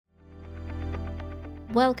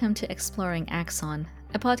Welcome to Exploring Axon,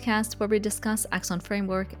 a podcast where we discuss Axon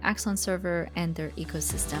Framework, Axon Server, and their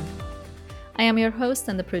ecosystem. I am your host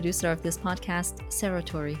and the producer of this podcast, Sarah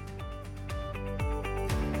Tori.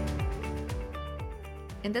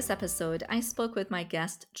 In this episode, I spoke with my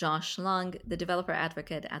guest, Josh Long, the developer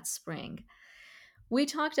advocate at Spring. We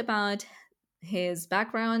talked about his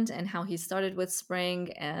background and how he started with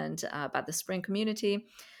Spring and about the Spring community.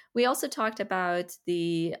 We also talked about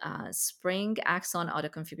the Spring Axon auto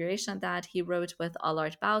configuration that he wrote with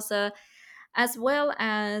Allard Bauza, as well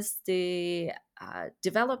as the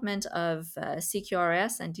development of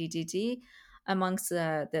CQRS and DDD amongst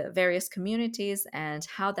the various communities and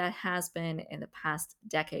how that has been in the past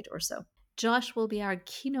decade or so. Josh will be our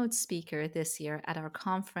keynote speaker this year at our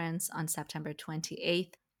conference on September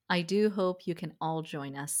 28th. I do hope you can all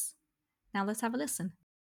join us. Now let's have a listen.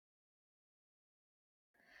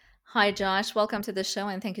 Hi, Josh. Welcome to the show,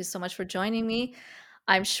 and thank you so much for joining me.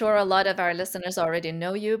 I'm sure a lot of our listeners already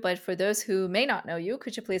know you, but for those who may not know you,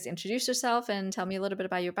 could you please introduce yourself and tell me a little bit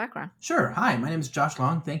about your background? Sure. Hi, my name is Josh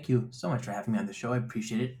Long. Thank you so much for having me on the show. I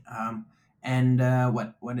appreciate it.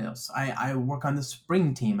 What else? I work on the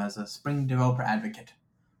Spring team as a Spring developer advocate,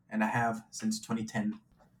 and I have since 2010.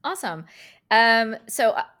 Awesome.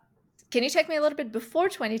 Can you take me a little bit before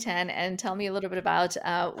 2010 and tell me a little bit about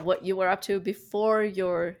what you were up to before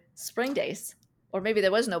your Spring days? Or maybe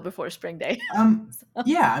there was no before Spring Day.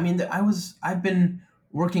 Yeah, I mean, I've been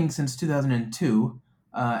working since 2002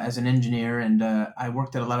 as an engineer, and I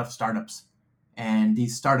worked at a lot of startups, and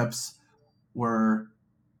these startups were,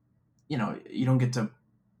 you don't get to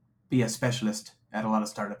be a specialist at a lot of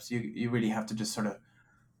startups. You really have to just sort of,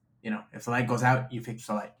 if the light goes out, you fix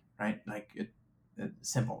the light, right? Like it's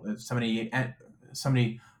simple. If somebody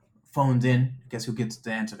phones in, guess who gets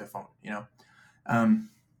to answer their phone? Um,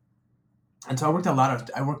 and so I worked at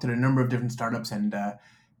a number of different startups, and I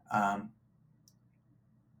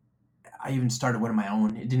even started one of my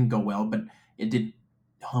own. It didn't go well, but it did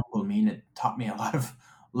humble me, and it taught me a lot of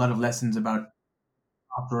lessons about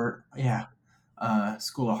software. Yeah,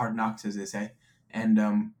 school of hard knocks, as they say, and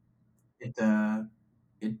it uh,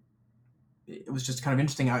 it it was just kind of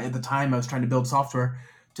interesting. At the time, I was trying to build software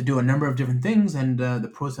to do a number of different things, and the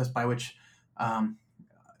process by which um,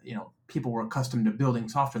 people were accustomed to building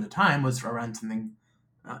software at the time was around something,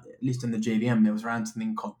 at least in the JVM, it was around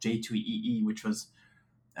something called J2EE, which was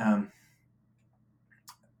um,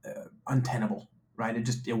 untenable, right?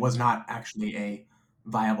 It was not actually a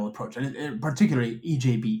viable approach, and particularly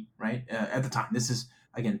EJB, right? At the time, this is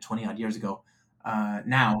again 20 odd years ago.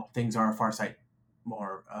 Now things are far sight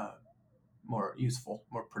more useful,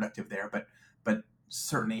 more productive there. But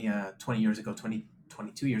certainly 20 years ago,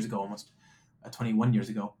 22 years ago, almost 21 years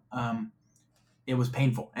ago, it was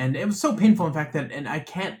painful. And it was so painful, in fact, that, and I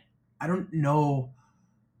don't know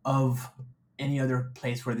of any other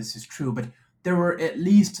place where this is true, but there were at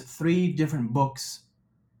least 3 different books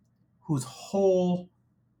whose whole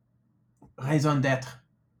raison d'etre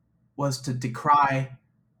was to decry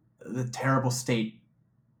the terrible state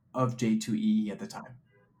of J2E at the time.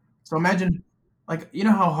 So imagine, like, you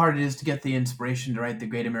know how hard it is to get the inspiration to write the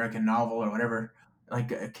great American novel or whatever. Like,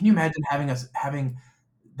 can you imagine having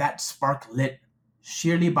that spark lit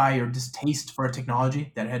sheerly by your distaste for a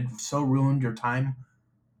technology that had so ruined your time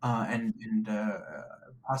and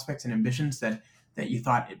prospects and ambitions that you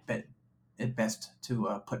thought it best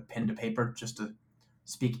to put pen to paper just to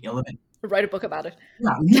speak ill of it? Write a book about it.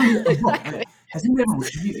 Yeah, literally a book. Exactly. Has anybody ever,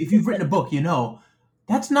 if you've written a book,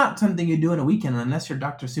 that's not something you do in a weekend unless you're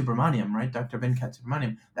Dr. Subramaniam, right? Dr. Venkat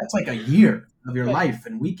Subramaniam. That's like a year of your Right. life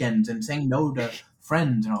and weekends and saying no to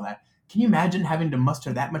friends and all that. Can you imagine having to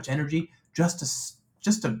muster that much energy just to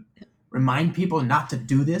remind people not to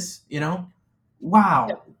do this? Wow,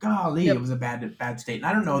 Yep. golly, it Yep. was a bad state. And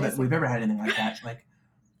I don't It's know that amazing. we've ever had anything like that. Like,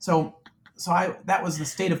 so that was the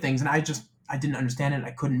state of things, and I didn't understand it.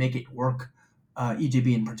 I couldn't make it work.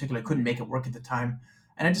 EJB in particular, I couldn't make it work at the time,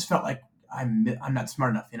 and I just felt like I'm not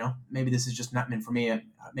smart enough. Maybe this is just not meant for me.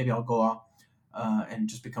 Maybe I'll go and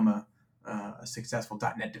just become a successful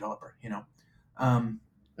 .NET developer. It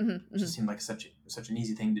just seemed like such an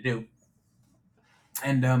easy thing to do.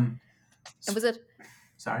 And And was it?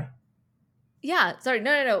 sorry. Yeah. Sorry.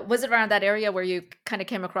 No. Was it around that area where you kind of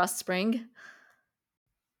came across Spring?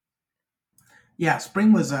 Yeah,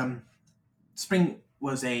 Spring was a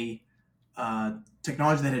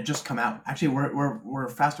technology that had just come out. Actually, we're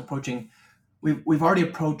fast approaching. We've already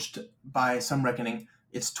approached, by some reckoning,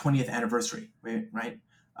 its 20th anniversary, right?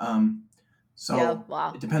 Yeah. So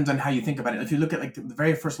Wow. it depends on how you think about it. If you look at like the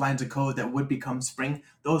very first lines of code that would become Spring,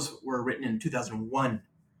 those were written in 2001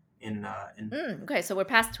 in Okay, so we're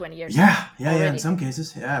past 20 years yeah. In already. some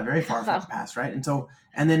cases, yeah, very far Wow. past, right? And so,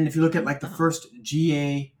 and then if you look at like the Uh-huh. first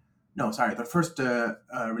GA, no, sorry, the first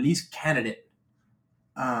release candidate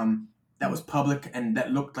that was Mhm. public and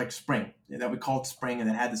that looked like Spring, that we called Spring, and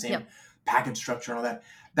that had the same Yep. package structure and all that.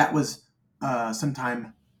 That was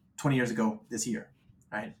sometime 20 years ago this year,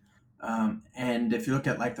 right? And if you look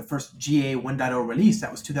at like the first GA 1.0 release,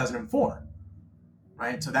 that was 2004,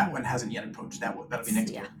 right? So that Mhm. one hasn't yet approached. That'll be It's,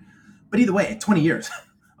 next yeah, year. But either way, 20 years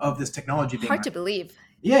of this technology being hard around. to believe.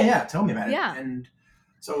 Yeah. Tell me about it. Yeah. And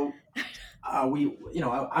so I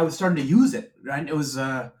was starting to use it, right? It was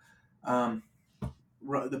um,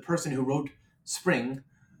 the person who wrote Spring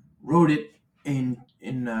wrote it in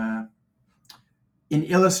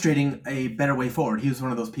illustrating a better way forward. He was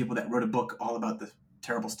one of those people that wrote a book all about the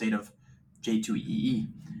terrible state of J2EE,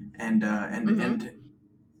 and Hmm.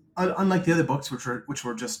 unlike the other books, which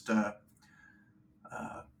were just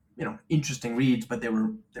interesting reads, but they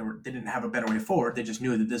didn't have a better way forward. They just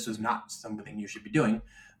knew that this was not something you should be doing.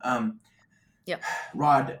 Um, Yep.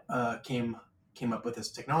 Rod came up with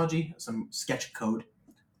this technology, some sketch code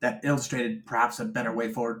that illustrated perhaps a better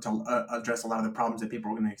way forward to address a lot of the problems that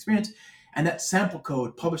people were going to experience. And that sample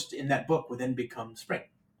code published in that book would then become Spring.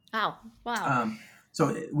 Wow. Wow. Um,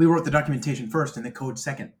 so we wrote the documentation first and the code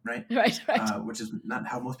second, right? Right. Right. Which is not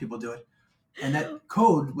how most people do it. And that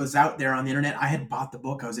code was out there on the internet. I had bought the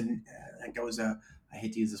book. I was in, like I was a, I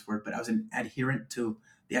hate to use this word, but I was an adherent to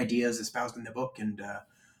the ideas espoused in the book, and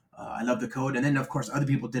I love the code. And then of course other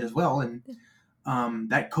people did as well, and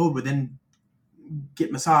that code would then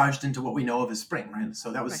get massaged into what we know of as Spring, right?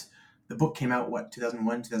 So that Right. was the book came out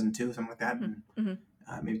 2001, 2002, something like that, Hmm. and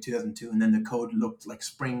Hmm. maybe 2002, and then the code looked like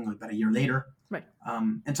Spring about a year later. Right.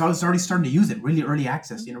 And so I was already starting to use it, really early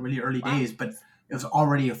access, really early Wow. days, but it was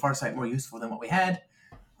already a far sight more useful than what we had.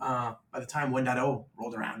 By the time 1.0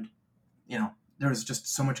 rolled around, there was just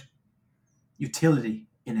so much utility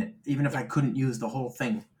in it, even if Yeah. I couldn't use the whole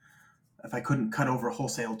thing, if I couldn't cut over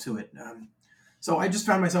wholesale to it. So I just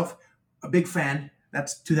found myself a big fan.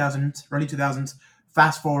 That's 2000s, early 2000s.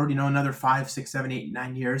 Fast forward, another 5, 6, 7, 8,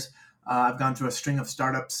 9 years. I've gone through a string of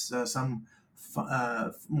startups, some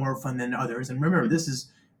more fun than others. And remember, Mhm. this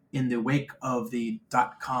is in the wake of the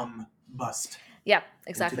 .com bust Yeah. in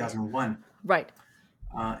Exactly. 2001. Right.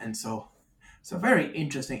 And so very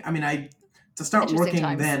interesting. I mean, to start Interesting working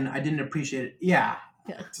times. then, I didn't appreciate it. Yeah,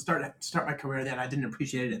 Yeah. to start my career then, I didn't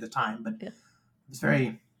appreciate it at the time, but it Yeah. was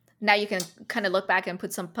very. Now you can kind of look back and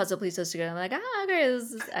put some puzzle pieces together. Like, okay,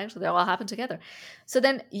 this is actually they all happened together. So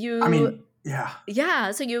then I you, mean, yeah.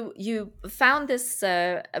 yeah. So you found this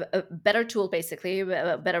a better tool, basically,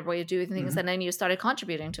 a better way of doing things, Hmm. and then you started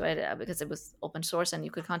contributing to it because it was open source and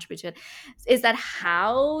you could contribute to it. Is that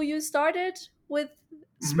how you started with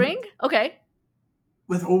Hmm. Spring? Okay.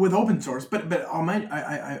 With open source, but on my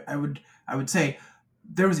I would say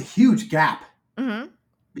there was a huge gap Mm-hmm.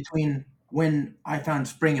 between when I found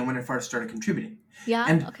Spring and when I first started contributing. Yeah.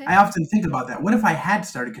 And Okay. I often think about that. What if I had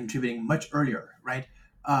started contributing much earlier, right?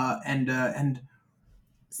 And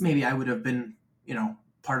maybe I would have been,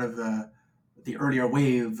 part of the earlier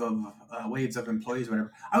waves of employees, or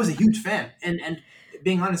whatever. I was a huge fan, and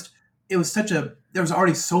being honest, it was there was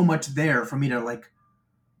already so much there for me to like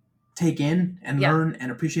take in and Yeah. learn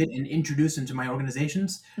and appreciate and introduce into my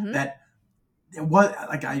organizations Mm-hmm. that it was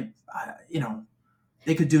like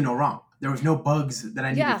they could do no wrong. There was no bugs that I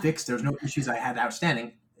needed Yeah. fixed. There was no issues I had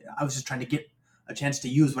outstanding. I was just trying to get a chance to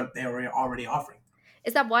use what they were already offering.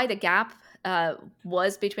 Is that why the gap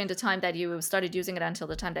was between the time that you started using it until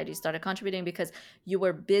the time that you started contributing? Because you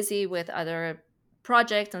were busy with other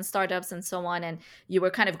projects and startups and so on, and you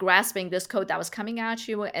were kind of grasping this code that was coming at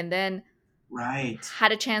you, and then Right.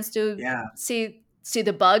 had a chance to Yeah. see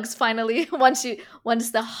the bugs finally once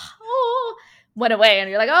the went away, and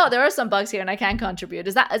you're like, oh, there are some bugs here, and I can contribute.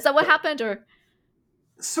 Is that what happened, or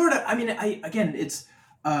Sort of. I mean, again, it's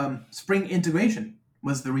Spring integration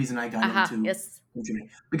was the reason I got aha, into yes, computing,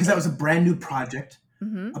 because that okay, was a brand new project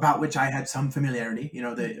mm-hmm. about which I had some familiarity.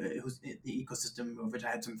 It was the ecosystem of which I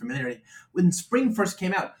had some familiarity. When Spring first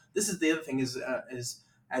came out, this is the other thing is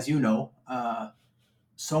as you know,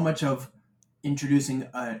 so much of introducing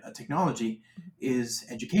a technology is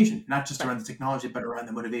education, not just Right, around the technology, but around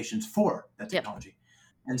the motivations for that yep, technology.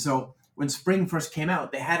 And so when Spring first came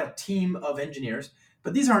out, they had a team of engineers,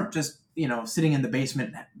 but these aren't just sitting in the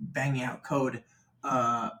basement banging out code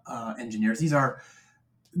engineers. These are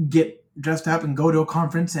get dressed up and go to a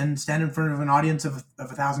conference and stand in front of an audience of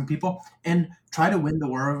 1,000 people and try to win the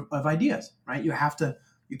war of ideas. Right?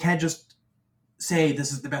 You can't just say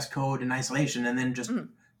this is the best code in isolation and then just mm-hmm.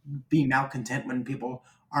 be malcontent when people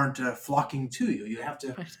aren't flocking to you. You have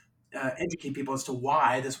to Right, educate people as to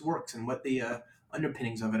why this works and what the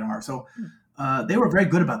underpinnings of it are. So Mm. they were very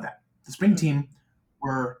good about that. The spring Mm. team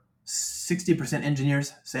were 60%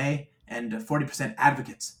 engineers, say, and 40%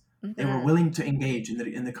 advocates. They were Mhm. willing to engage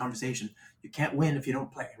in the conversation. You can't win if you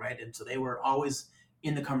don't play, right? And so they were always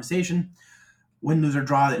in the conversation. Win, lose, or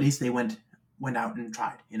draw, at least they went out and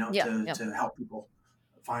tried, Yeah. Yeah. to help people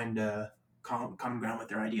find common ground with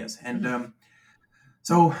their ideas. And Mhm.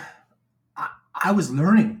 so I was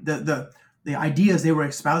learning the ideas they were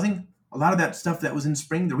espousing. A lot of that stuff that was in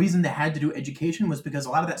spring, the reason they had to do education was because a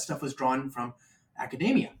lot of that stuff was drawn from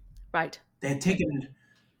academia. Right. They had taken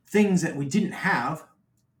things that we didn't have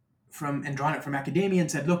from and drawn it from academia and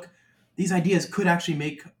said, look, these ideas could actually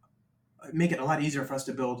make it a lot easier for us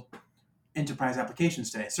to build enterprise applications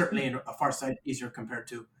today. Certainly, Mm. in a far side easier compared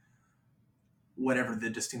to whatever the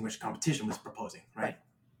distinguished competition was proposing, right? Right.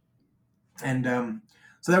 And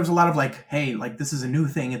so there was a lot of like, hey, like this is a new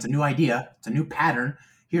thing, it's a new idea, it's a new pattern.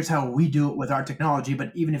 Here's how we do it with our technology.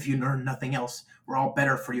 But even if you learn nothing else, we're all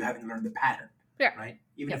better for you having learned the pattern, Yeah. right?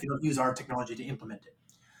 Even if Yep. you don't use our technology to implement it.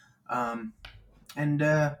 And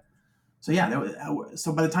so yeah,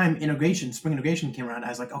 so by the time spring integration came around, I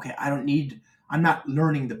was like, okay, I'm not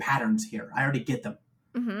learning the patterns here. I already get them.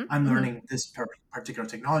 Mhm. I'm Mhm. learning this particular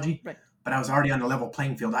technology, Right. but I was already on a level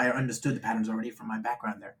playing field. I understood the patterns already from my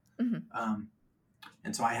background there. Mhm. Um,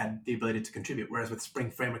 and so I had the ability to contribute. Whereas with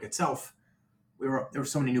Spring Framework itself, there were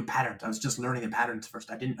so many new patterns. I was just learning the patterns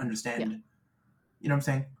first. I didn't Yeah. understand. You know what I'm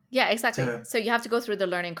saying? Yeah, exactly. To So you have to go through the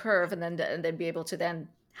learning curve and then be able to then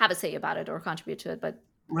have a say about it or contribute to it. But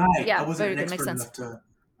right, I yeah, wasn't very an good. Makes expert sense. enough to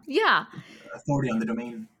Yeah. authority on the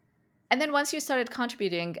domain. And then once you started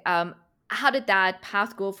contributing, how did that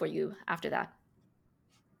path go for you after that?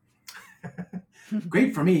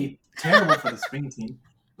 Great for me, terrible for the Spring team.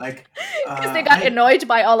 Like Because they got I annoyed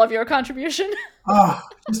by all of your contribution. oh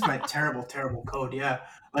just my terrible code. Yeah,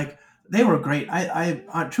 like they were great.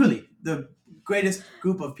 I truly the greatest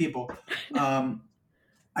group of people. Um,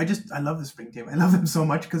 I love the spring team. I love them so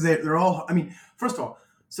much because they're all. I mean, first of all,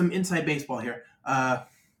 some inside baseball here.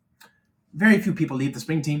 Very few people leave the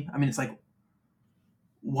spring team. I mean, it's like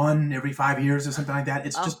one every 5 years or something like that.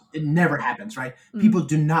 It's Oh, just it never happens, right? mm, People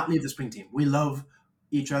do not leave the spring team. We love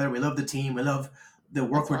each other. We love the team. We love the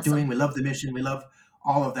work that's we're doing. awesome. We love the mission. We love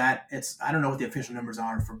all of that. It's I don't know what the official numbers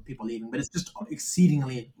are for people leaving, but it's just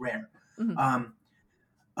exceedingly rare. Mhm. Um,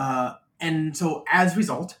 and so as a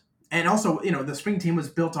result, and also the spring team was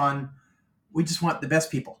built on we just want the best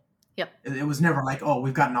people. Yep. It was never like, oh,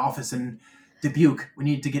 we've got an office in Dubuque. We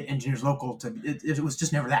need to get engineers local to. It was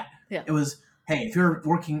just never that. Yeah. It was, hey,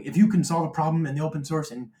 if you can solve a problem in the open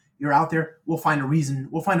source and you're out there, we'll find a reason.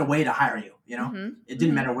 We'll find a way to hire you. Mhm. It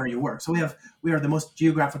didn't Mhm. matter where you were. So we are the most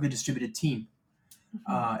geographically distributed team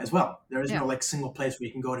Mhm. as well. There is Yeah. no like single place where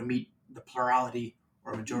you can go to meet the plurality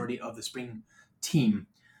or majority of the Spring team.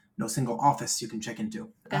 No single office you can check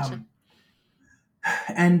into. Gotcha.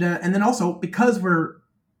 And then also because we're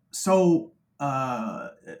so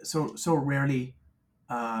so rarely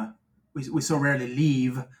we so rarely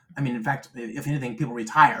leave. I mean, in fact, if anything, people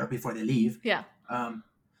retire before they leave. Yeah. Um,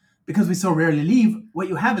 because we so rarely leave, what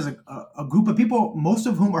you have is a group of people, most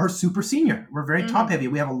of whom are super senior. We're very top Mhm. heavy.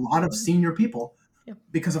 We have a lot of Mhm. senior people Yep.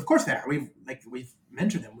 because, of course, they are. We've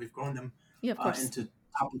mentored them. We've grown them Yeah, of course. into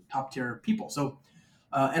top tier people. So,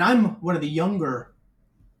 and I'm one of the younger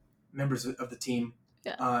members of the team.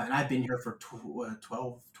 Yeah. And I've been here for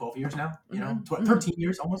 12 years now, Mhm. Mhm. 13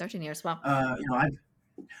 years almost. 13 years. Wow.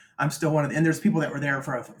 I'm still one of the, and there's people that were there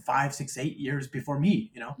for 5, 6, 8 years before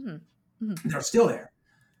me, Mhm. Mhm. they're still there.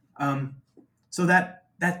 Um, so that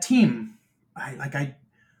team, I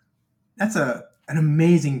that's an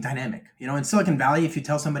amazing dynamic, in Silicon Valley. If you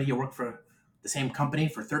tell somebody you work for the same company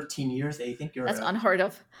for 13 years, they think you're That's unheard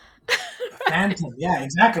of. a Right? phantom. Yeah,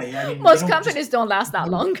 exactly. I mean, they Most don't just companies don't last that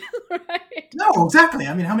long, right? no, exactly.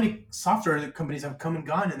 I mean, how many software companies have come and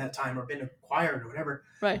gone in that time or been acquired or whatever?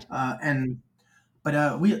 Right. And but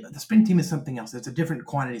the spring team is something else. It's a different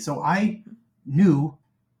quantity. So I knew,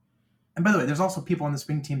 and by the way, there's also people on the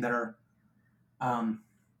spring team that are, um,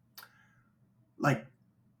 like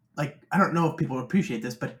I don't know if people appreciate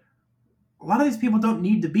this, but a lot of these people don't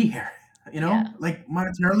need to be here. Yeah. Like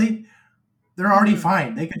monetarily, they're already Mhm.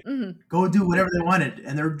 fine. They could Mhm. go do whatever they wanted,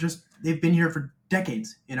 and they've been here for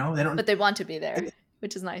decades. They But don't. they want to be there,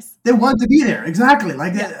 which is nice. They want to be there exactly.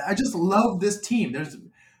 Like Yeah. I just love this team. There's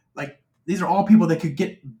like these are all people that could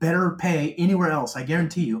get better pay anywhere else. I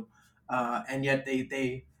guarantee you, and yet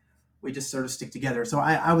we just sort of stick together. So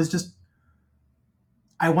I was just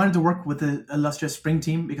I wanted to work with the illustrious spring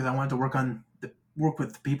team because I wanted to work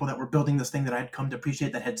with the people that were building this thing that I had come to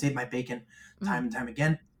appreciate, that had saved my bacon time Mhm. and time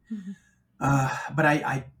again. Mhm. But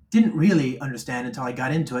I didn't really understand until I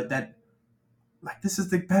got into it that like this is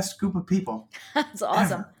the best group of people That's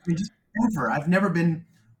awesome. ever. I mean, just ever. I've never been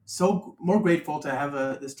so more grateful to have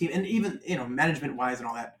this team, and even management wise and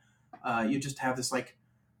all that. You just have this like,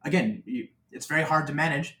 again, it's very hard to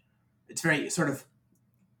manage. It's very sort of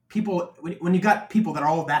people when you got people that are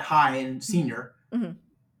all that high and senior Mhm.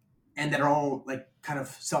 and that are all like kind of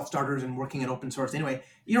self starters and working in open source anyway.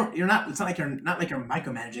 You're not. It's not like you're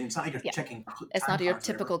micromanaging. It's not like you're Yeah. checking It's time not your cards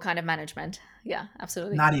or whatever. typical kind of management. Yeah,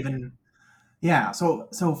 absolutely. Not even. Yeah. So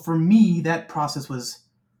for me, that process was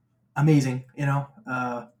amazing.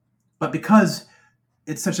 But because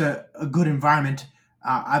it's such a good environment,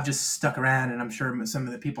 I've just stuck around, and I'm sure some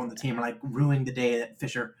of the people on the team are like ruining the day that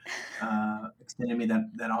Fisher extended me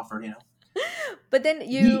that offer. But then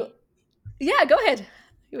He, yeah, go ahead.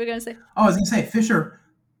 You were going to say. I was gonna say Fisher,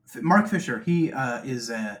 Mark Fisher. He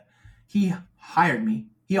hired me.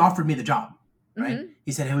 He offered me the job, right? Hmm.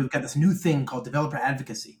 He said, "Hey, we've got this new thing called developer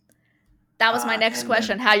advocacy," That was my next and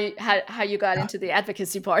question. How you got into the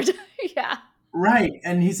advocacy part? Yeah. right.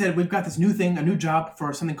 And he said, "We've got this new thing, a new job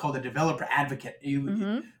for something called a developer advocate.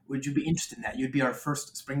 Hmm. Would you be interested in that? You'd be our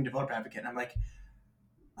first Spring developer advocate." And I'm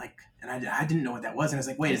and I didn't know what that was. And I was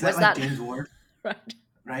like, "Wait, is that Was like that James Ward? right?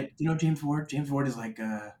 Right? Do you know James Ward? James Ward is like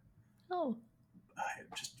Oh.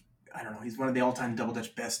 just I don't know. He's one of the all-time Double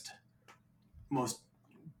Dutch best, most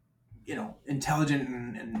intelligent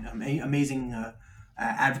and amazing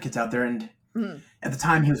advocates out there. And Mm. at the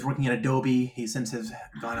time, he was working at Adobe. He since has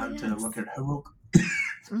gone Ah, on to yes. work at Heroku,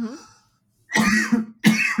 Hmm.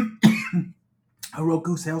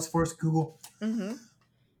 Heroku, Salesforce, Google. Hmm.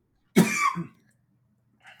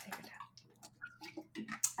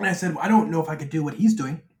 And I said, well, I don't know if I could do what he's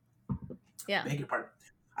doing. Yeah. Beg your pardon.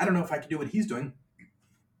 I don't know if I could do what he's doing.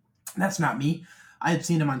 That's not me. I had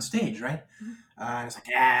seen him on stage, right? Mhm. And I was like,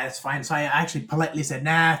 yeah, that's fine. So I actually politely said,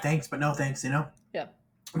 nah, thanks, but no thanks, Yeah.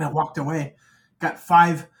 And I walked away. Got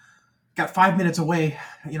 5 minutes away,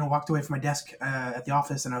 walked away from my desk at the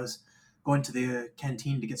office, and I was going to the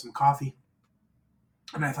canteen to get some coffee.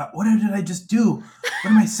 And I thought, what did I just do?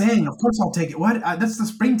 What am I saying? Of course I'll take it. What? That's the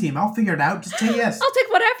spring team. I'll figure it out. Just say yes. I'll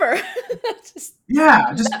take whatever. Just Yeah,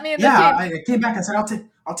 let just me in the yeah. team. I came back. I said, I'll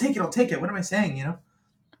take it. I'll take it. What am I saying?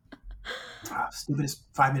 Stupidest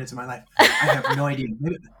 5 minutes of my life. I have no idea.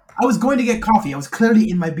 I was going to get coffee. I was clearly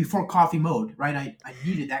in my before coffee mode, right? I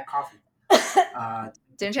needed that coffee.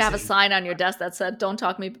 Didn't you have a Decision. sign on your desk that said Don't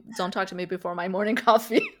talk to me before my morning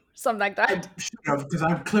coffee," something like I that? should have because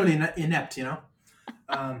I'm clearly inept.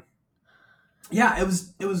 Um, yeah, it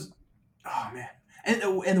was. Oh man, and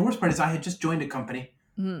the worst part is I had just joined a company,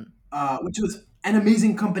 Mm. which was an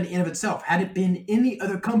amazing company in of itself. Had it been any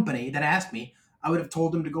other company that asked me, I would have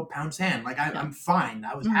told them to go pound sand. Like Yeah. I'm fine.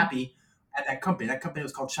 I was Hmm. happy at that company. That company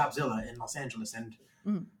was called Shopzilla in Los Angeles, and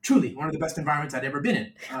Hmm. truly one of the best environments I'd ever been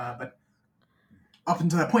in. But up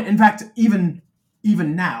until that point, in fact, even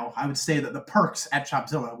now, I would say that the perks at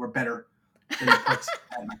Shopzilla were better than the perks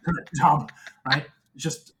at my current job. Right?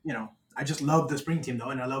 Just I just love the spring team though,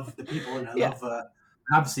 and I love the people, and I Yeah. love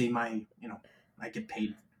obviously my I get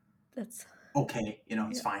paid That's okay.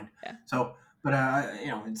 It's yeah. fine. Yeah. So, but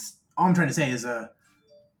it's all I'm trying to say is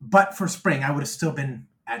but for spring, I would have still been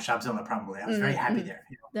at Shopzilla probably. I was very Mm-hmm. happy Mm-hmm.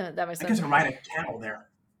 there. That makes I sense. guess I ride a camel there.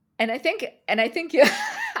 And I think you,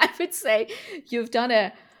 I would say you've done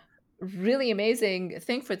a really amazing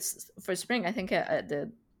thing for spring. I think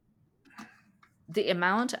the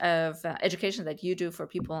amount of education that you do for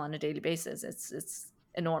people on a daily basis, it's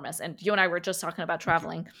enormous. And you and I were just talking about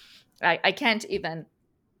traveling. I can't even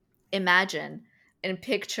imagine and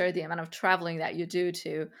picture the amount of traveling that you do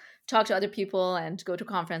to talk to other people and go to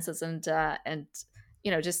conferences and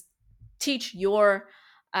just teach your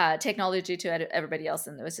technology to everybody else,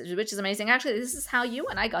 and which is amazing. Actually, this is how you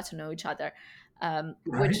and I got to know each other,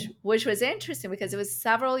 Right. which was interesting because it was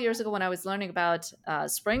several years ago when I was learning about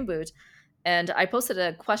Spring Boot, and I posted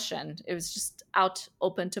a question. It was just out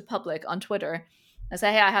open to public on Twitter. I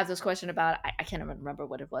said, "Hey, I have this question about I can't even remember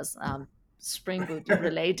what it was, Spring Boot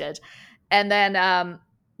related," and then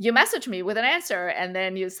you messaged me with an answer, and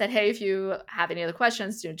then you said, "Hey, if you have any other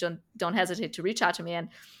questions, don't hesitate to reach out to me." And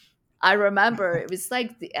I remember it was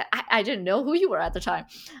like I didn't know who you were at the time,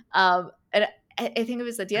 and I think it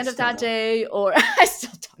was at the I end of still that don't. day, or I still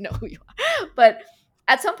don't know who you are, but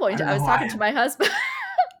at some I point don't I know was who I talking to am. my husband.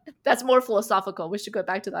 That's more philosophical. We should go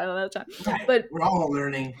back to that another time. Right. But We're all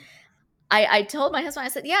learning. I told my husband, I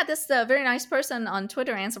said, "Yeah, this very nice person on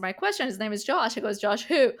Twitter answered my question. His name is Josh." He goes, "Josh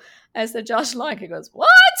who?" I said, "Josh Long." He goes, "What?"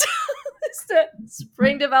 It's the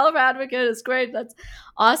Spring Developer Advocate. It's great. That's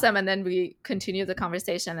awesome. And then we continue the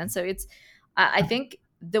conversation. And so I think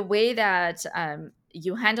the way that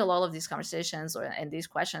you handle all of these conversations and these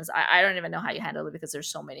questions, I don't even know how you handle it because there's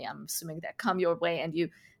so many, I'm assuming, that come your way, and you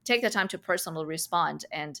take the time to personally respond,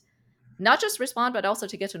 and not just respond, but also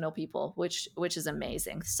to get to know people, which is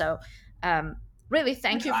amazing. So, um, really, I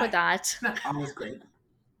thank you for try. that. Not always great.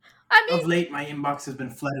 I Of mean, late, my inbox has been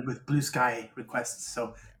flooded with blue sky requests.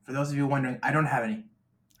 So for those of you wondering, I don't have any.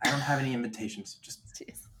 I don't have any invitations. Just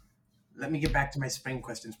geez. let me get back to my spring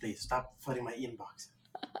questions, please. Stop flooding my inbox.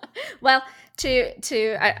 Well,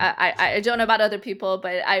 I don't know about other people,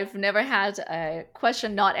 but I've never had a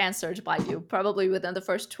question not answered by you, probably within the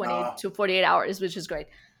first 20 Uh, to 48 hours, which is great.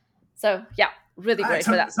 So yeah, really great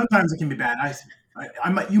for that. Sometimes it can be bad.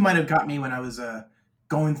 You might have got me when I was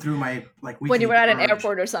going through my like When you weekly were at an purge.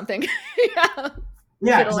 airport or something. Yeah.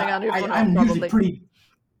 Yeah, because Fiddling on your phone, I'm usually probably. pretty.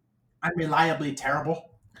 I'm reliably terrible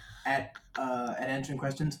at answering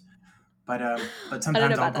questions, but I don't know sometimes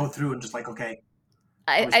I'll about go that. through and just like, okay,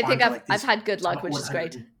 I'll I think respond to I've like I've these had good luck, top which is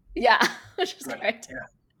 100. great. Yeah, which is Good. great. Yeah.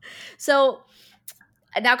 So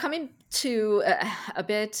now coming to a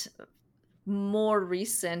bit more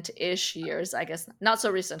recent-ish years, I guess not so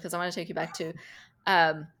recent because I want to take you back to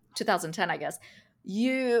 2010, I guess.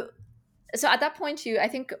 You so at that point, you I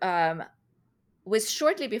think was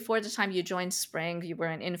shortly before the time you joined Spring. You were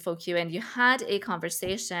in InfoQ, and you had a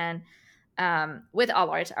conversation with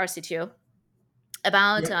Allard, our CTO,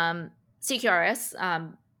 about Yep. CQRS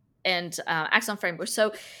and Axon framework.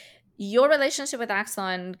 So your relationship with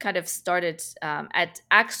Axon kind of started at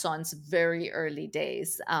Axon's very early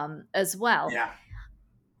days as well. Yeah.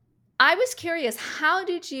 I was curious, how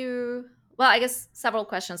did you? Well, I guess several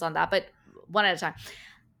questions on that, but one at a time.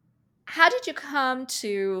 How did you come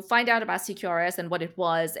to find out about CQRS and what it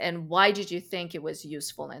was, and why did you think it was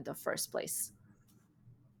useful in the first place?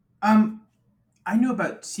 Um, I knew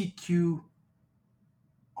about CQR.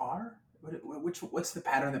 What's the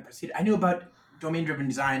pattern that preceded? I knew about domain-driven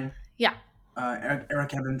design. Yeah.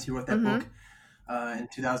 Eric Evans, he wrote that book Mm-hmm. in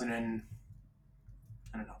 2000 and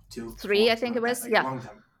I don't know, two, Three, four, I something think it like that, was. like a Yeah. long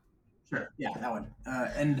time. Sure, yeah, that one.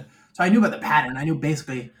 And so I knew about the pattern. I knew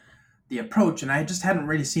basically the approach, and I just hadn't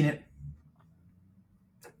really seen it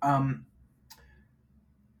um,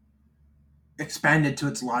 expanded to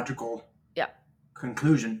its logical Yeah.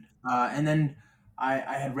 conclusion. And then I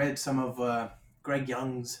had read some of Greg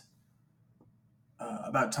Young's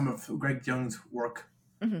about some of Greg Young's work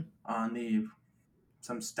Mm-hmm. on the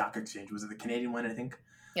some stock exchange. Was it the Canadian one? I think.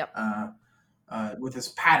 Yep. Uh, with this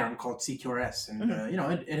pattern called CQRS, and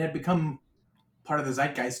Mm-hmm. it had become part of the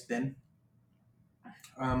zeitgeist then.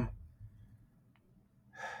 Um,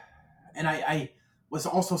 and I was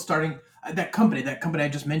also starting that company I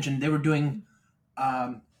just mentioned. They were doing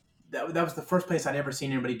that was the first place I'd ever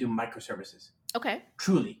seen anybody do microservices. Okay.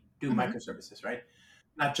 Truly do Mm-hmm. microservices, right?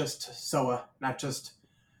 Not just SOA, not just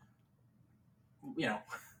you know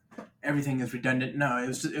everything is redundant. No, it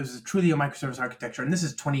was truly a microservice architecture, and this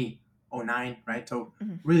is 2009, right? So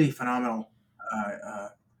Mm-hmm. really phenomenal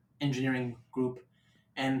engineering group,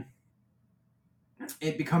 and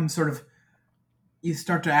it becomes sort of you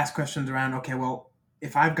start to ask questions around. Okay, well,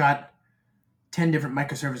 if I've got 10 different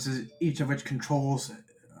microservices, each of which controls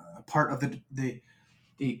a part of the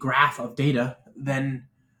graph of data, then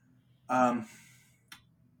um,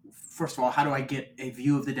 first of all, how do I get a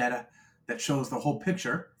view of the data that shows the whole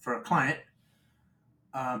picture for a client?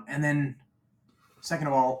 And then, second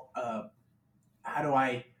of all, how do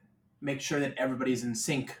I make sure that everybody's in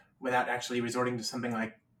sync without actually resorting to something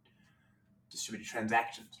like distributed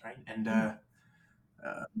transactions, right? And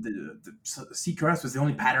Mm-hmm. the CQRS was the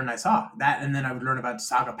only pattern I saw. That, and then I would learn about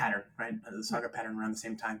Saga pattern, right? The Saga pattern around the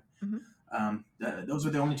same time. Mm-hmm. Those were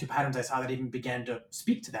the only two patterns I saw that even began to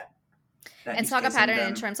speak to that And use Saga case. And pattern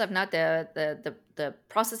in terms of not the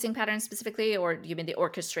processing pattern specifically, or do you mean the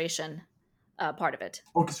orchestration part of it?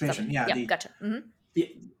 orchestration, yeah, Yeah, gotcha.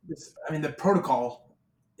 Mm-hmm. the protocol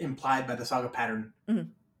implied by the Saga pattern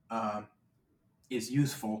Mm-hmm. um, is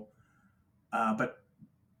useful, but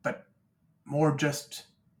more just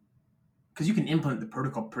because you can implement the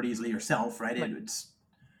protocol pretty easily yourself, right? Right.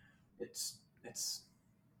 It's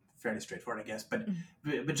fairly straightforward, I guess. But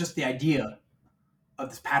Mm-hmm. but just the idea of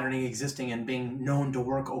this patterning existing and being known to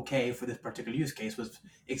work okay for this particular use case was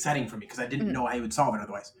exciting for me because I didn't Mm-hmm. know how you would solve it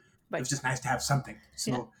otherwise. It Right. was just nice to have something.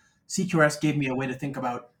 Yeah. So CQRS gave me a way to think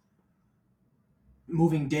about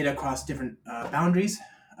moving data across different boundaries,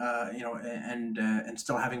 and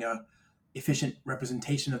still having a efficient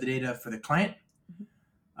representation of the data for the client, Mm-hmm.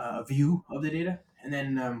 a view of the data, and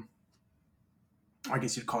then I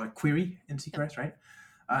guess you'd call it query in Yep. CQRS, right?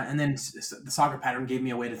 And then the Saga pattern gave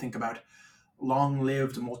me a way to think about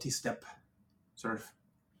long-lived multi-step sort of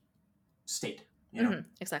state. you know.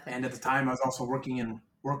 Exactly. And at the time, I was also working in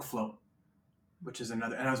workflow, which is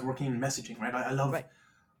another, and I was working in messaging, right? I love Right.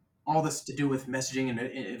 all this to do with messaging and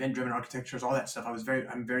event-driven architectures, all that stuff.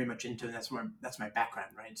 I'm very much into, and that's my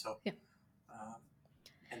background, right? So, Yeah. uh,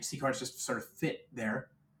 and C cards just sort of fit there.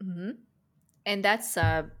 hmm And that's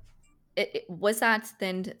was that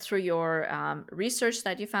then through your research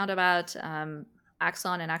that you found about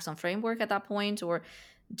Axon and Axon framework at that point, or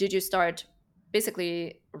did you start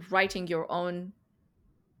basically writing your own,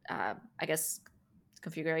 I guess,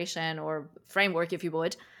 configuration or framework, if you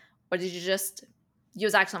would, or did you just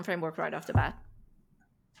use Axon framework right off the bat?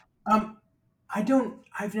 Um,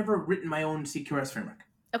 I've never written my own CQRS framework.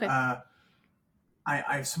 Okay. Uh,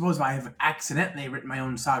 I suppose I have accidentally written my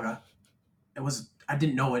own Saga. I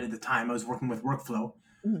didn't know it at the time. I was working with workflow,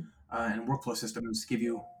 Mhm. and workflow systems give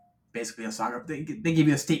you basically a Saga. They give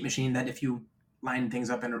you a state machine that if you line things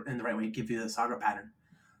up in the right way, give you the Saga pattern.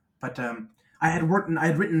 But I had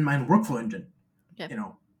written my own workflow engine, Okay.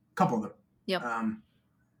 a couple of them. Yep. Um,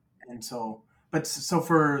 and so, but so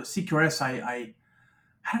for CQRS,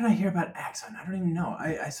 how did I hear about Axon? I don't even know.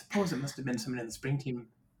 I suppose it must have been someone in the Spring team,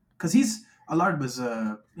 because Allard was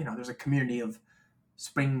there's a community of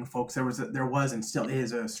Spring folks. There was and still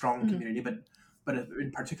is a strong Mhm. community, but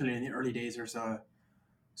in particular in the early days, there's a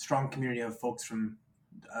strong community of folks from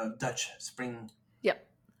Dutch Spring, Yep.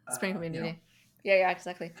 Spring you know, community. Yeah. Yeah.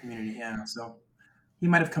 Exactly. community. Yeah, so he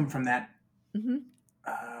might have come from hmm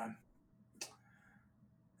uh,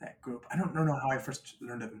 that group. I don't know how I first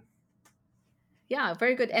learned of him. Yeah,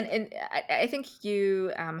 very good. And I think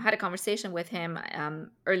you had a conversation with him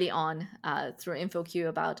early on through InfoQ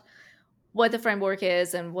about what the framework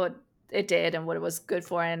is and what it did and what it was good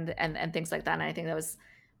for and things like that. And I think that was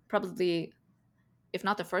probably, if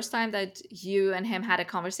not the first time that you and him had a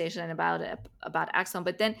conversation about Axon,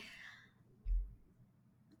 but then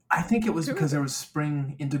I think it was through because there was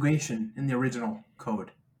Spring integration in the original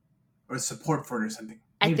code or support for it or something.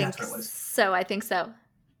 I Maybe that's think what it was. so. I think so. I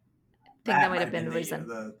think that That might might have have been been the reason.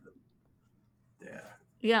 the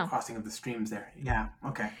Yeah. crossing of the streams there. Yeah.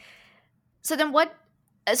 Okay. So then what?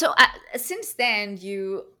 So since then,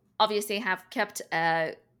 you obviously have kept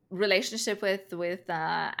a relationship with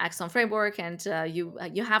Axon Framework, and you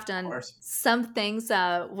have Of done course. some things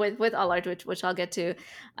with Allard, which I'll get to.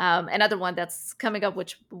 Another one that's coming up,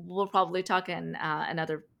 which we'll probably talk in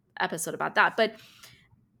another episode about that. But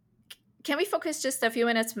can we focus just a few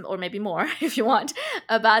minutes or maybe more if you want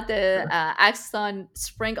about the Sure. Axon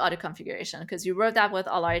Spring auto configuration, because you wrote that with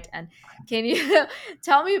Allart, and can you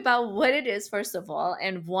tell me about what it is first of all,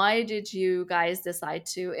 and why did you guys decide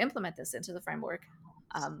to implement this into the framework?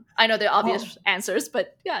 I know the Well, obvious answers,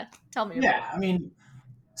 but yeah, tell me about it. yeah. I mean,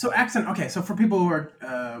 so Axon. Okay. So for people who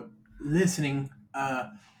are listening,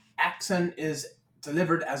 Axon is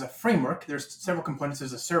delivered as a framework. There's several components.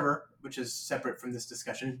 There's a server, which is separate from this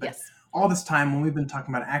discussion. But Yes. all this time, when we've been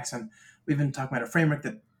talking about Axon, we've been talking about a framework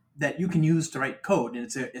that you can use to write code, and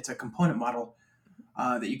it's a component model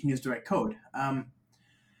that you can use to write code.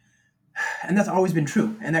 And that's always been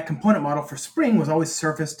true. And that component model for Spring was always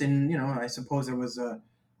surfaced in, I suppose there was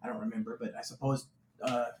I don't remember, but I suppose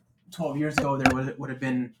 12 years ago there would have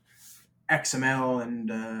been XML and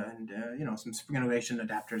some Spring integration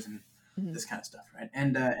adapters and Mhm. this kind of stuff, right?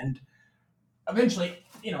 And eventually,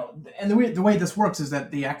 and the way this works is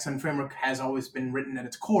that the Axon framework has always been written at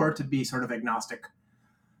its core to be sort of agnostic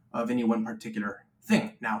of any one particular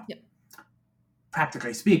thing. Now, Yep.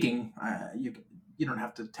 practically speaking, you don't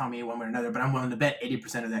have to tell me one way or another, but I'm willing to bet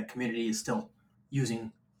 80% of that community is still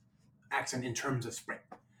using Axon in terms of Spring.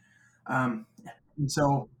 And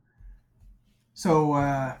so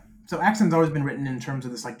Axon's always been written in terms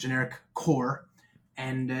of this like generic core,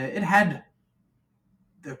 and it had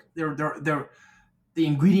the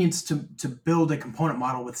ingredients to build a component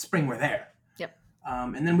model with Spring were there. Yep.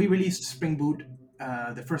 And then we released Spring Boot.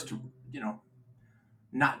 The first,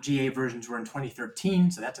 not GA versions were in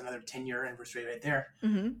 2013, so that's another 10-year anniversary right there.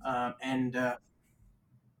 hmm And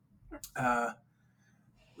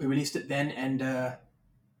we released it then, and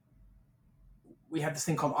we have this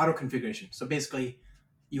thing called auto configuration. So basically,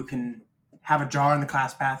 you can have a jar in the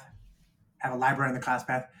class path, have a library in the class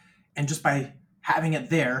path, and just by having it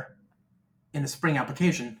there in a Spring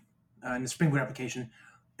application, in the Spring Boot application,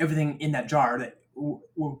 everything in that jar that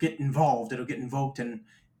will get involved. It'll get invoked and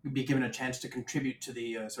be given a chance to contribute to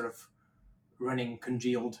the sort of running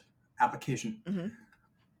congealed application. hmm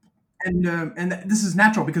And this is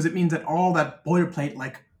natural because it means that all that boilerplate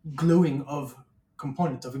like gluing of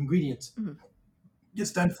components of ingredients hmm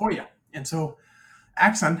gets done for you. And so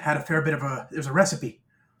Axon had a fair bit of there's a recipe.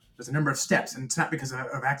 There's a number of steps, and it's not because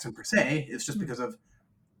of Axon per se. It's just because of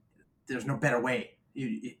there's no better way.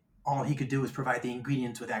 All he could do is provide the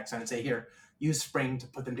ingredients with Axon and say, here, use Spring to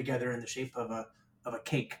put them together in the shape of a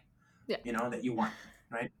cake, Yeah. that you want,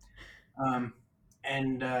 right? Um,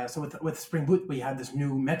 and so with Spring Boot, we had this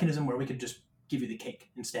new mechanism where we could just give you the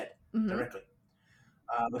cake instead Mm-hmm. directly,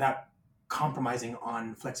 without compromising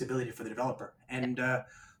on flexibility for the developer. Yeah. And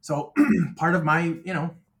so part of my,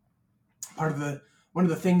 part of the one of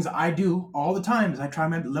the things I do all the time is I try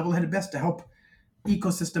my level-headed best to help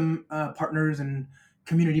ecosystem partners and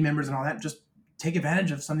community members and all that just take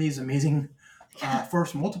advantage of some of these amazing Yeah.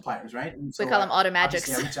 force multipliers, right? And We so call them auto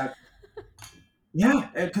obviously I magics. reach out. Yeah,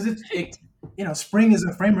 because Spring is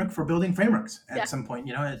a framework for building frameworks at Yeah. some point,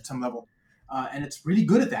 at some level, and it's really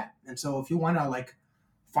good at that. And so if you want to like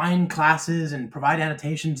find classes and provide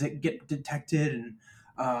annotations that get detected and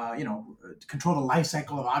control the life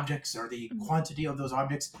cycle of objects or the Mhm. quantity of those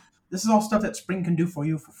objects, this is all stuff that Spring can do for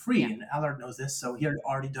you for free. Yeah. And Allard knows this, so he had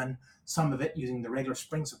already done some of it using the regular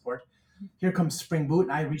Spring support. Here comes Spring Boot,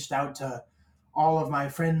 and I reached out to all of my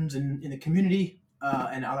friends in the community,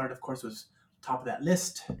 and Allard, of course, was top of that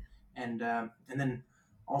list, and then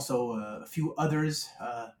also a few others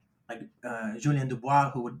like Julien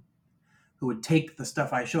Dubois, who would take the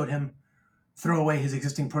stuff I showed him, throw away his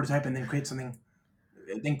existing prototype, and then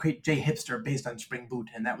create J Hipster based on Spring Boot,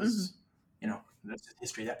 and that Mm-hmm. was, that's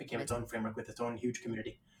history. That became its Amazing. own framework with its own huge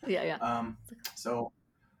community. Yeah, yeah. So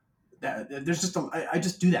there's just I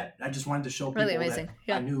just do that. I just wanted to show Really people that amazing. I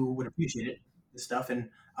Yeah. knew would appreciate it, this stuff. And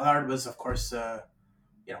Allard was, of course,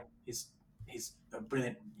 he's a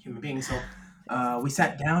brilliant human being. So we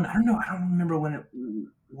sat down. I don't remember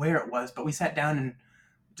where it was, but we sat down and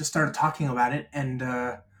just started talking about it. And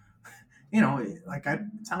it's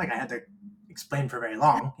not like I had to explain for very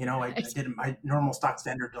long. I Right. did my normal stock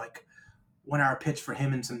standard like 1 hour pitch for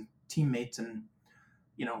him and some teammates, and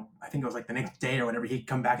I think it was like the next day or whatever, he'd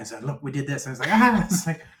come back and said, "Look, we did this," and it's like, it's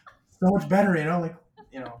like so much better,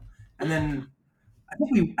 and then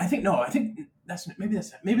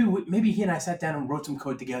maybe he and I sat down and wrote some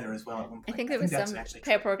code together as well at one I point. think I there think was that's some actually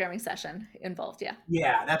pair true. programming session involved. Yeah.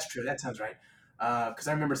 Yeah, that's true. That sounds right. Because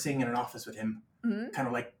I remember sitting in an office with him, Mm-hmm. kind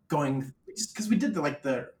of like going, because we did this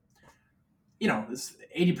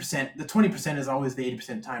 80%. The 20% is always the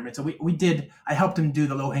 80% time, right? So we did. I helped him do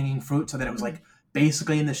the low hanging fruit so that it was Mm-hmm. like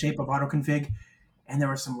basically in the shape of autoconfig, and there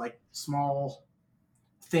were some like small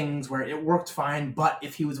things where it worked fine, but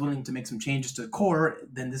if he was willing to make some changes to the core,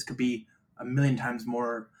 then this could be a million times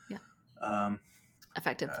more Yeah. um,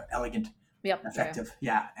 Effective. elegant, Yep. Yeah. effective.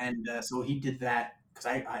 Yeah, and so he did that because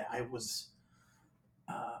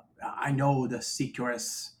I know the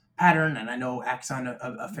CQRS pattern and I know Axon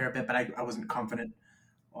a fair bit, but I wasn't confident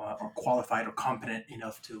or qualified or competent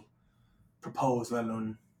enough to propose, let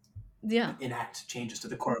alone Yeah. enact changes to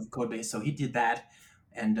the core of the code base. So he did that,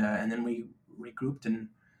 and then we regrouped, and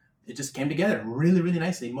it just came together really, really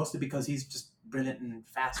nicely. Mostly because he's just brilliant and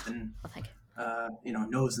fast, and Well, thank you.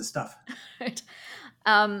 knows the stuff. Right.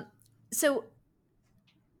 Um, so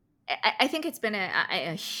I think it's been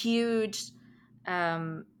a huge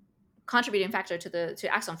um, contributing factor to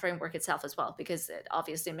Axon framework itself as well, because it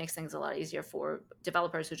obviously makes things a lot easier for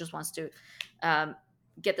developers who just wants to um,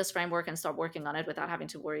 get this framework and start working on it without having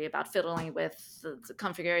to worry about fiddling with the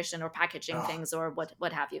configuration or packaging Oh, things or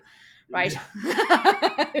what have you, right?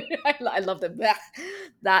 yeah, I love the black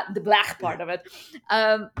yeah, part of it.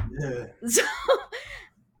 Um, yeah. so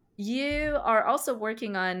you are also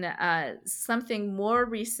working on something more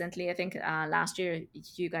recently. I think last year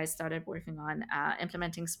you guys started working on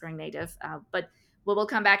implementing Spring Native, but we will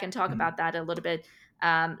come back and talk Mhm. about that a little bit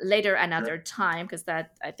later another Sure. time, because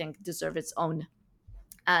that I think deserves its own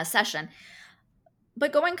session.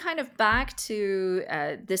 But going kind of back to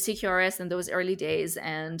the CQRS and those early days,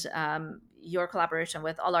 and your collaboration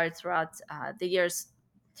with Allard throughout the years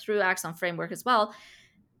through Axon Framework as well,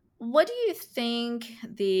 what do you think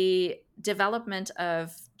the development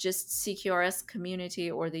of just CQRS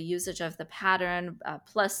community or the usage of the pattern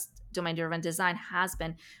plus domain driven design has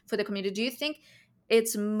been for the community? Do you think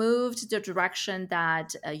it's moved the direction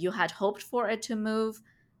that you had hoped for it to move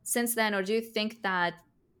since then? Or do you think that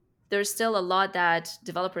there's still a lot that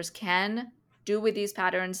developers can do with these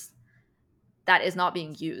patterns that is not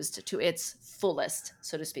being used to its fullest,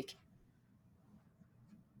 so to speak?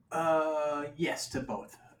 Yes to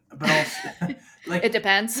both, but also It like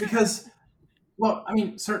depends. because, well, I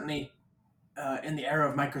mean, certainly in the era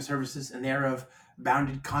of microservices, in the era of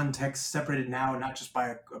bounded context, separated now not just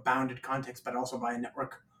by a bounded context, but also by a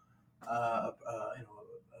network,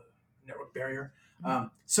 network barrier.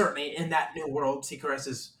 Certainly, in that new world, CQRS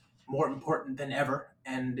is more important than ever,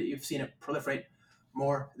 and you've seen it proliferate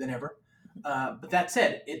more than ever. But that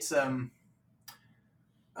said, it's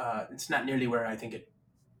not nearly where I think it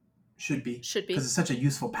should be Should because be. it's such a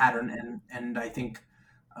useful pattern, and I think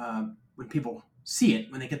when people see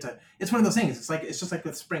it, when they get to, it's one of those things. It's just like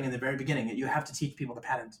with Spring in the very beginning. You have to teach people the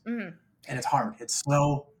patterns, Mhm. and it's hard. It's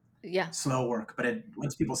slow, Yeah. slow work. But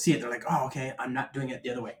once people see it, they're like, oh, okay, I'm not doing it the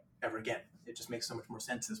other way ever again. It just makes so much more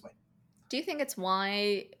sense this way. Do you think it's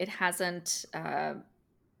why it hasn't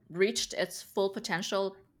reached its full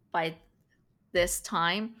potential by this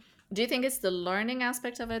time? Do you think it's the learning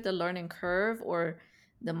aspect of it, the learning curve, or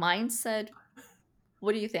the mindset?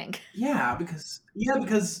 What do you think? Yeah, because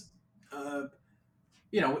uh,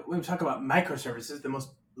 when we talk about microservices, the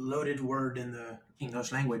most loaded word in the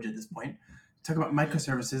English language at this point, talk about Mhm.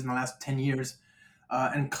 microservices in the last 10 years,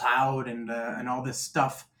 and cloud and all this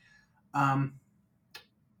stuff, um,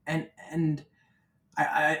 and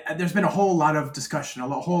there's been a whole lot of discussion,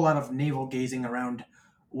 whole lot of navel gazing around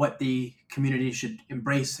what the community should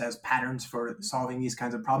embrace as patterns for solving these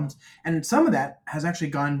kinds of problems. And some of that has actually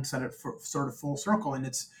gone sort of full circle, and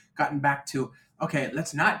it's gotten back to, okay,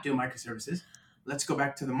 let's not do microservices. Let's go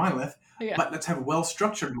back to the monolith, Yeah. but let's have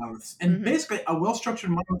well-structured monoliths. And Hmm. basically, a well-structured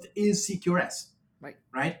monolith is CQRS, Right.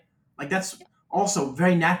 right? Like that's also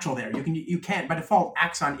very natural there. You can't by default.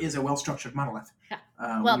 Axon is a well-structured monolith. Yeah.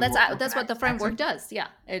 When Well, you work in that's what the framework Axon, does. Yeah.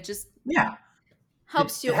 It just yeah,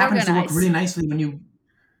 helps you it happens to work organize. really nicely when you,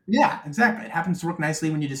 yeah, exactly. It happens to work nicely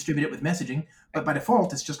when you distribute it with messaging, but Right. by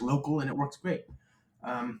default it's just local and it works great.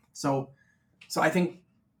 So I think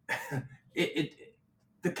it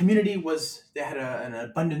the community was, they had an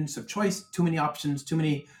abundance of choice, too many options, too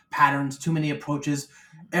many patterns, too many approaches.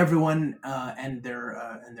 Everyone and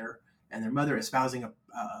their mother espousing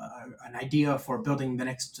an idea for building the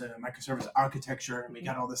next microservice architecture, and we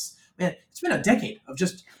got all this. Man, it's been a decade of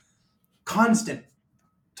just constant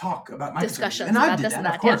talk about microservices, Discussions and I about did this and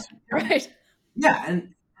that, of that. Yeah. course. Right. Yeah,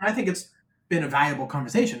 and I think it's been a valuable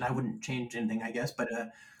conversation. I wouldn't change anything, I guess, but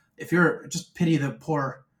if you're just pity the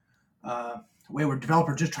poor wayward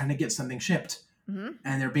developer just trying to get something shipped, Hmm.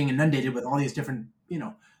 and they're being inundated with all these different,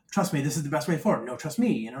 trust me, this is the best way forward. No, trust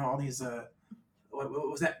me, all these. What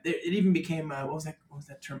was that? It even became what was that? What was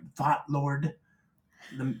that term? Thought lord.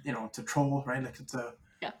 To troll, right? Like it's a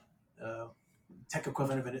Yeah. uh, tech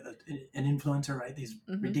equivalent of an influencer, right? These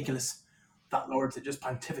Hmm. ridiculous thought lords that just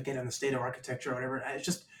pontificate on the state of architecture or whatever.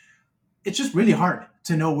 It's just really hard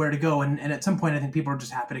to know where to go, and at some point, I think people are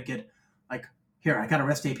just happy to get like, here, I got a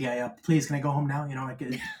REST API up. Please, can I go home now? Like,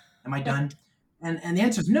 am I done? And the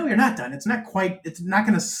answer is no, you're not done. It's not quite. It's not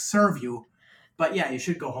going to serve you, but yeah, you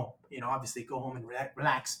should go home. Obviously, go home and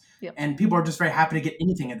relax. Yep. And people are just very happy to get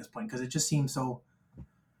anything at this point because it just seems so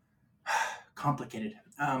complicated.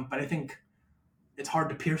 But I think it's hard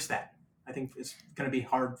to pierce that. I think it's going to be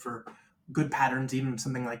hard for good patterns, even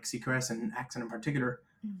something like CQRS and Axon in particular.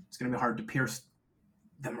 It's going to be hard to pierce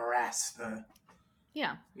the morass.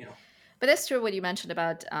 Yeah. You know, But that's true what you mentioned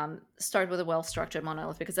about start with a well-structured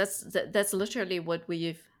monolith, because that's literally what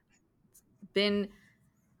we've been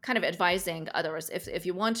kind of advising others. If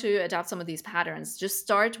you want to adopt some of these patterns, just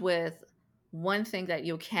start with one thing that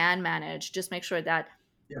you can manage. Just make sure that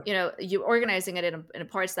yeah, you're organizing it in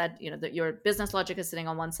parts that that your business logic is sitting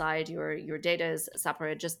on one side, your data is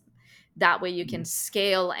separate. Just that way you can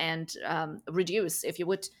scale and reduce if you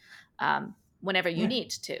would, whenever you yeah, need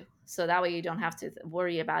to. So that way you don't have to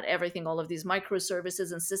worry about everything, all of these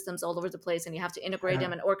microservices and systems all over the place, and you have to integrate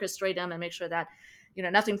them and orchestrate them and make sure that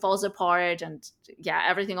nothing falls apart, and yeah,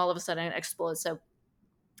 everything all of a sudden explodes. So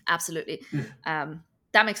absolutely, yeah.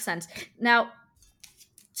 that makes sense. Now,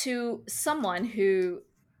 to someone who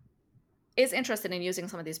is interested in using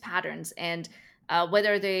some of these patterns, and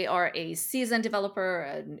whether they are a seasoned developer,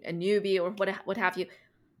 a newbie, or what have you,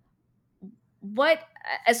 what,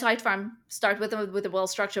 aside from start with a well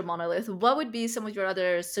structured monolith, what would be some of your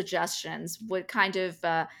other suggestions? What kind of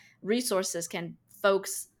resources can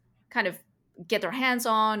folks kind of get their hands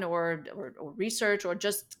on, or research, or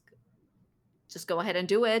just go ahead and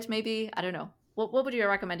do it? Maybe, I don't know. What would your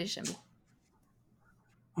recommendation be?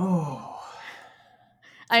 Oh,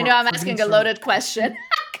 I know for I'm for getting asking a started with loaded question Axon.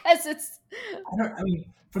 because it's I don't. I mean,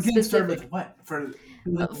 for getting started with specific. what? For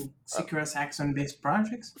Uh, building CQRS Axon based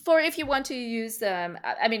projects. for if you want to use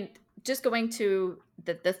I mean, just going to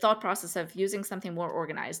the thought process of using something more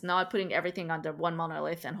organized, not putting everything under one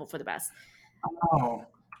monolith and hope for the best. Oh,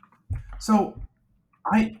 so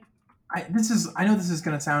I I know this is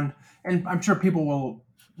going to sound, and I'm sure people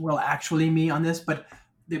will actually me on this, but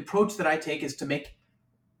the approach that I take is to make,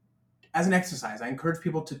 as an exercise, I encourage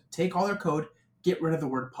people to take all their code, get rid of the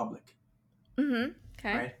word public, Mm-hmm.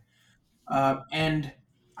 Okay. right? And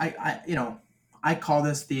I call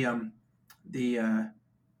this the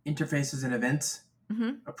interfaces and events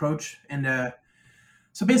Mm-hmm. approach. And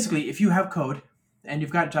so basically, if you have code and you've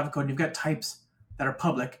got Java code and you've got types that are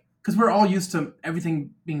public, because we're all used to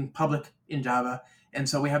everything being public in Java, and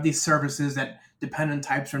so we have these services that depend on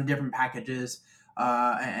types from different packages,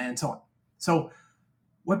 and so on. So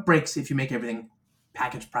what breaks if you make everything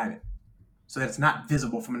package private so that it's not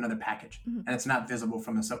visible from another package Mm-hmm. and it's not visible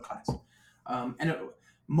from a subclass?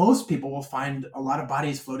 Most people will find a lot of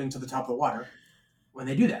bodies floating to the top of the water when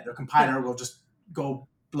they do that. Their Yeah. compiler will just go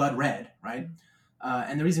blood red, right?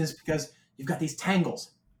 And the reason is because you've got these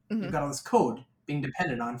tangles. You've Mm-hmm. got all this code being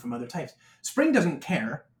dependent on from other types. Spring doesn't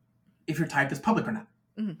care if your type is public or not,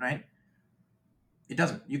 Mm-hmm. right? It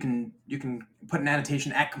doesn't. You can put an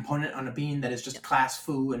annotation at component on a bean that is just Yep. class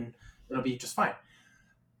foo, and it'll be just fine.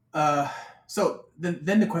 So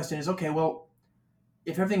then the question is, okay, well,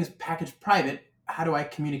 if everything's packaged private, how do I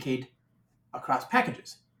communicate across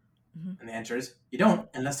packages? Mm-hmm. And the answer is you don't,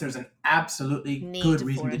 unless there's an absolutely good Need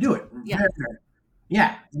reason for to it. do it. Yeah.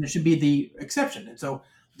 Yeah, and it should be the exception. And so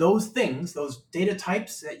those things, those data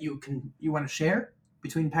types that you want to share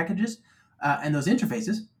between packages, and those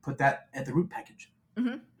interfaces, put that at the root package, Mm-hmm.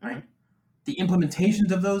 Mm-hmm. right? The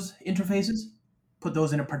implementations of those interfaces, put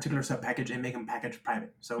those in a particular subpackage and make them package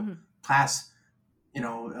private. So Mm-hmm. class,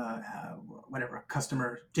 whatever,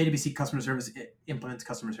 customer, JDBC customer service implements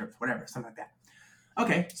customer service, whatever, something like that.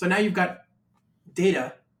 Okay, so now you've got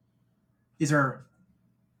data. These are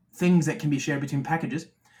things that can be shared between packages.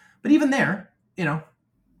 But even there,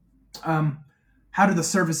 how do the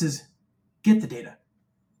services get the data,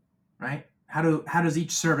 right? How does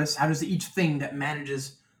each service, how does each thing that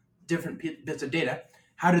manages different bits of data,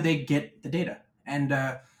 how do they get the data? And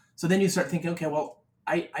so then you start thinking, okay, well,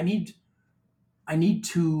 I need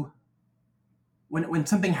to, when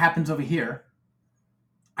something happens over here,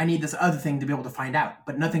 I need this other thing to be able to find out.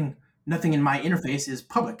 But nothing in my interface is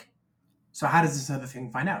public. So how does this other thing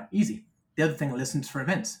find out? Easy. The other thing listens for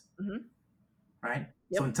events, Mm-hmm. right?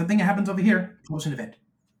 So Yep. when something happens over here, publish an event.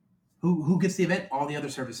 Who gets the event? All the other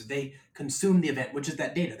services. They consume the event, which is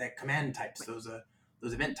that data, that command types, Right.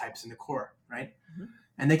 those event types in the core, right? Mm-hmm.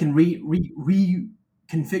 And they can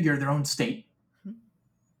reconfigure their own state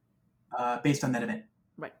based on that event.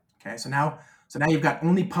 Right. Okay, so now you've got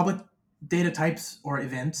only public data types or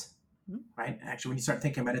events, Mm-hmm. right? Actually, when you start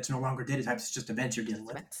thinking about it, it's no longer data types; it's just events you're dealing Just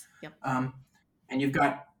with. events. Yep. And you've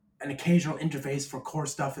got an occasional interface for core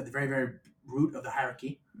stuff at the very, very root of the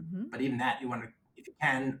hierarchy. Mm-hmm. But even that, you want to, if you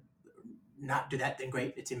can not do that, then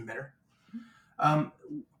great, it's even better.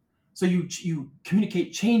 So you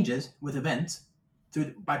communicate changes with events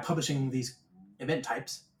by publishing these event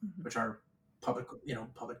types, Mm-hmm. which are public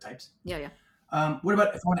types. Yeah. Yeah. What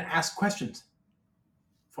about if I want to ask questions?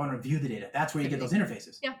 If I want to view the data, that's where you get those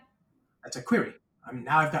interfaces. Yeah. That's a query.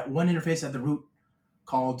 Now I've got one interface at the root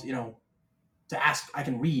called, to ask. I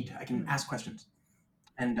can read. I can ask questions,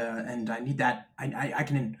 and I need that. I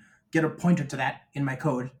can get a pointer to that in my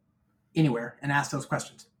code anywhere and ask those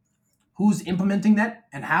questions. Who's implementing that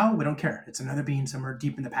and how? We don't care. It's another bean somewhere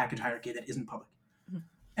deep in the package hierarchy that isn't public. Mm-hmm.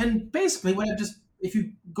 And basically, if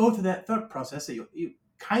you go through that thought process, you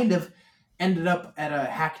kind of ended up at a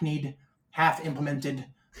hackneyed, half-implemented,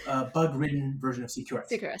 bug-ridden version of CQRS.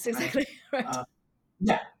 CQRS, exactly. Right.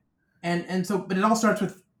 Yeah, and so, but it all starts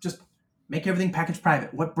with just make everything package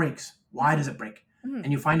private. What breaks? Why does it break? Mm-hmm.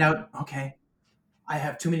 And you find out, okay, I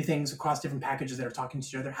have too many things across different packages that are talking to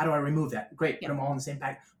each other. How do I remove that? Great, put them all in the same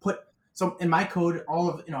pack. So in my code,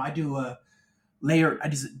 I do a layer. I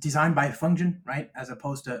design by function, right?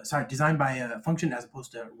 Design by a function as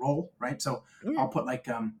opposed to role, right? So I'll put like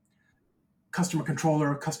customer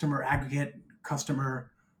controller, customer aggregate,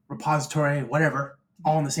 customer repository, whatever,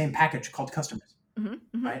 all in the same package called customers,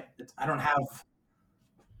 Mm-hmm. right? I don't have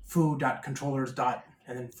foo.controllers dot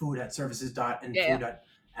and then foo.services dot and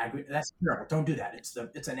foo.aggregate. That's terrible. Don't do that.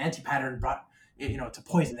 It's an anti-pattern brought, it's a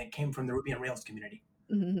poison that came from the Ruby on Rails community.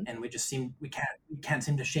 Mm-hmm. And we can't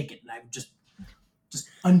seem to shake it. And I just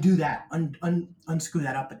undo that, unscrew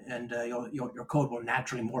that up, and your code will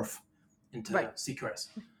naturally morph into CQRS.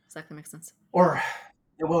 Exactly, makes sense. Or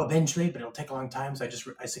it will eventually, but it'll take a long time. So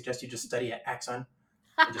I suggest you just study at Axon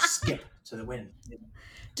and just skip to the win.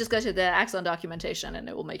 Just go to the Axon documentation, and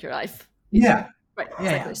it will make your life easier. Yeah. Right.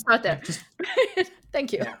 Yeah. Exactly. Start there.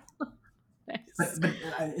 Thank you. Yeah. Nice. But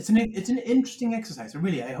it's an interesting exercise.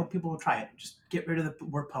 Really, I hope people will try it. Just get rid of the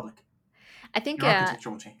word public. I think your architecture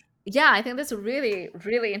will change. Yeah, I think that's a really,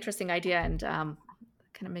 really interesting idea, and kind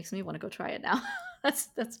of makes me want to go try it now. that's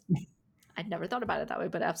I'd never thought about it that way,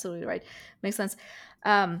 but absolutely right. Makes sense.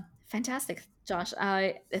 Fantastic, Josh.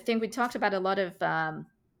 I think we talked about a lot of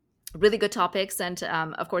really good topics, and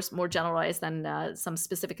of course more generalized than some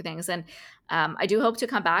specific things. And I do hope to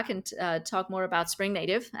come back and talk more about Spring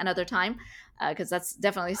Native another time, because that's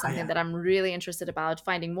definitely Ah, something yeah. that I'm really interested about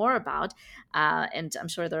finding more about, and I'm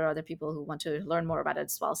sure there are other people who want to learn more about it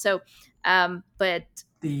as well. So but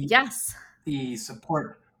The yes. the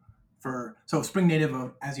support for so Spring Native,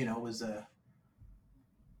 as you know, was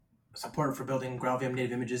support for building GraalVM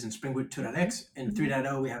native images in Spring Boot Hmm. 2.x. In Hmm.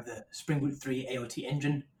 3.0, we have the Spring Boot 3 AOT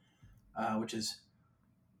engine, which is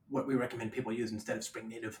what we recommend people use instead of Spring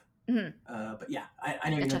Native. Hmm. But yeah, I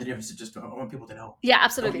know you know Gotcha. the difference. It's just I want people to know. Yeah, Don't use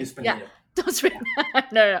absolutely. Spring Yeah. Native. Don't scream. Yeah,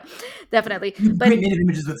 No, no, no, definitely. you can But create native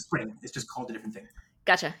images with Spring. It's just called a different thing.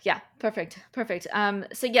 gotcha. Yeah. Perfect. Perfect.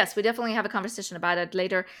 So yes, we definitely have a conversation about it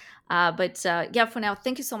later. But yeah, for now,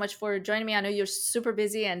 thank you so much for joining me. I know you're super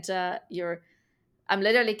busy, and I'm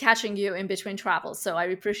literally catching you in between travels. So I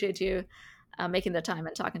appreciate you making the time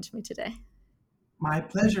and talking to me today. My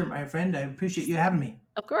pleasure, my friend. I appreciate you having me.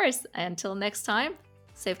 Of course. Until next time,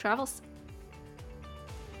 safe travels.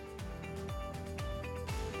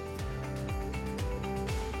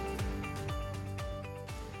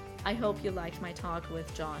 I hope you liked my talk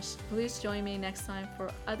with Josh. Please join me next time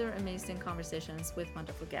for other amazing conversations with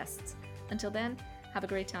wonderful guests. Until then, have a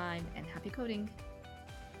great time and happy coding.